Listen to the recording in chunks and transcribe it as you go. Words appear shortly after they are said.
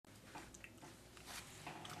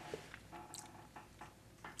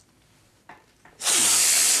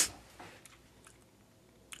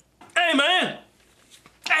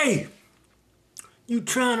You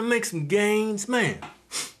trying to make some gains, man.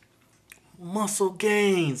 Muscle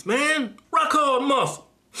gains, man. Rock hard muscle.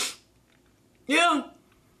 Yeah?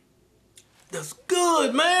 That's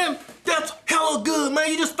good, man. That's hella good, man.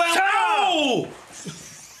 You just found out.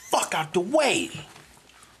 Fuck out the way.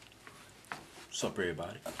 What's up,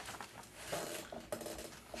 everybody?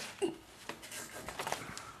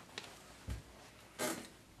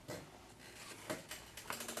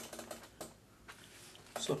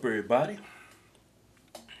 What's up, everybody?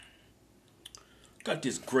 Got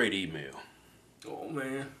this great email. Oh,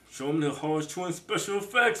 man. Show them the Hodgetwins special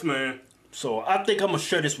effects, man. So I think I'm gonna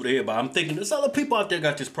share this with everybody. I'm thinking there's other people out there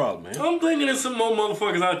got this problem, man. I'm thinking there's some more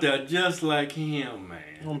motherfuckers out there just like him, man.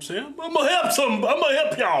 You know what I'm saying? I'm gonna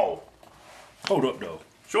help y'all. Hold up, though.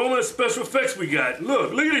 Show them the special effects we got.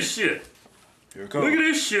 Look at this shit. Here it comes. Look at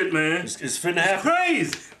this shit, man. It's finna happen.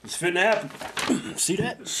 Crazy. It's finna happen. See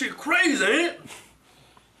that? This shit crazy, ain't it?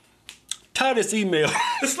 Title this email.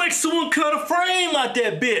 It's like someone cut a frame out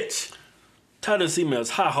that bitch. Title this email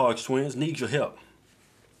is, "Hi, Hodgetwins, need your help.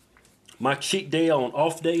 My cheat day on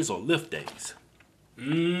off days or lift days."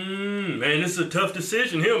 Man, this is a tough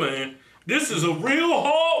decision here, man. This is a real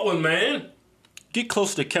hard one, man. Get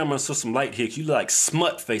close to the camera so some light hits. You look like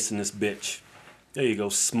smut facing this bitch. There you go,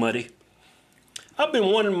 smutty. I've been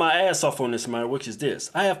wondering my ass off on this matter, which is this.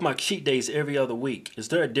 I have my cheat days every other week. Is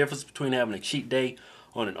there a difference between having a cheat day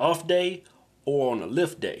on an off day or on a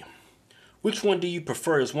lift day? Which one do you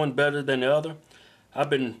prefer? Is one better than the other? I've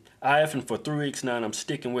been IFing for 3 weeks now and I'm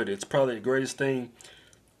sticking with it. It's probably the greatest thing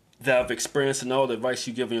that I've experienced in all the advice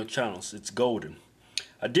you give on your channels. It's golden.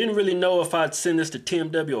 I didn't really know if I'd send this to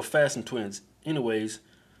TMW or Fasting Twins. Anyways,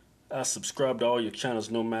 I subscribe to all your channels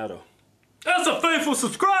no matter. That's a faithful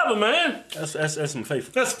subscriber, man. That's some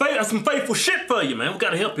faithful. That's some faithful shit for you, man. We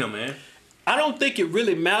gotta help him, man. I don't think it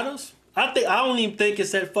really matters. I don't even think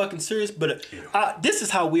it's that fucking serious, but this is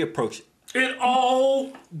how we approach it. It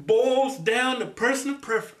all boils down to personal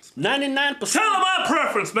preference. 99%. Tell them our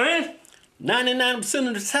preference, man. 99%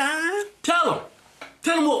 of the time. Tell them.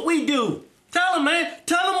 Tell them what we do. Tell them, man.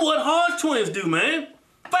 Tell them what Hodgetwins do, man.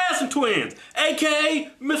 Fasting Twins,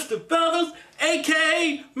 a.k.a. Mr. Feathers,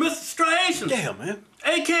 a.k.a. Mr. Striations. Yeah, man.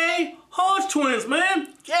 A.k.a. Hodgetwins, man.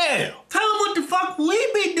 Yeah. Tell them what the fuck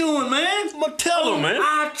we be doing, man. I'm gonna tell them, man.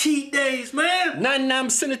 Our cheat days, man.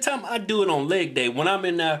 99% of the time, I do it on leg day when I'm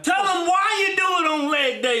in there. Tell them why you do it on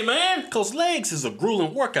leg day, man. Because legs is a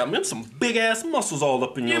grueling workout, man. Some big ass muscles all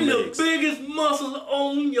up in your legs. The biggest muscles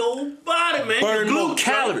on your body, man. Burn your glutes, more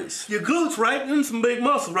calories. Right? Your glutes, right? Them some big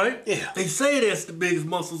muscles, right? Yeah. They say that's the biggest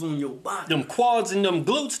muscles on your body. Them quads and them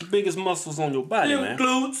glutes, the biggest muscles on your body, man. Them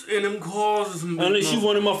glutes and them quads is some big Unless muscles. you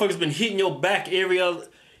one of them motherfuckers been hitting your back area,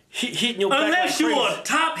 hitting your back Unless like you crazy. a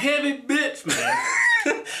top heavy bitch,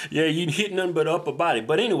 man. Yeah, you hit nothing but upper body.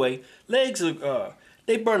 But anyway, legs are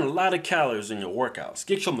they burn a lot of calories in your workouts.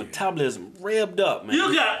 Get your metabolism revved up, man.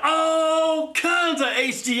 You got all kinds of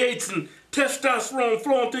HGH and testosterone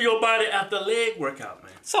flowing through your body after leg workout,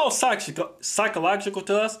 man. It's all psychological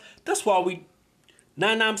to us. That's why we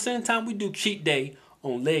 99% of the time we do cheat day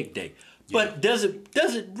on leg day. But does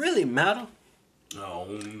it really matter? Oh,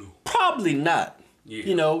 no. Probably not. Yeah.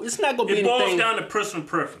 You know, it's not gonna be anything. It boils down to personal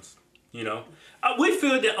preference. You know, we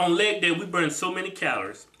feel that on leg day we burn so many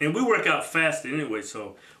calories, and we work out faster anyway.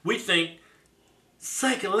 So we think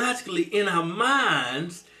psychologically in our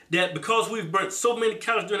minds that because we've burnt so many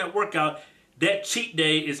calories during that workout, that cheat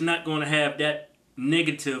day is not going to have that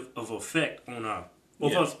negative of effect on our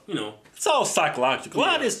us. You know, it's all psychological. Yeah.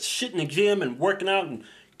 A lot of this shit in the gym and working out and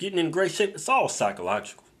getting in great shape, it's all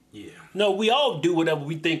psychological. yeah. No, we all do whatever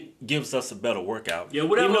we think gives us a better workout. Yeah,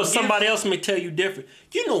 whatever. Even though somebody else may tell you different,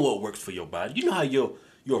 you know what works for your body. You know how your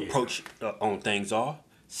approach on things are.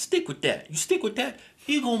 Stick with that. You stick with that,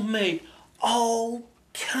 you're gonna make all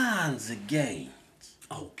kinds of gains.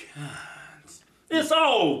 All kinds. It's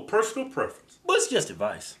all personal preference. But it's just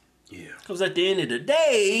advice. Yeah. Because at the end of the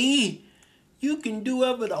day, you can do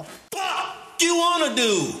whatever the fuck you wanna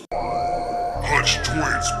do.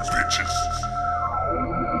 Hodgetwins, bitches.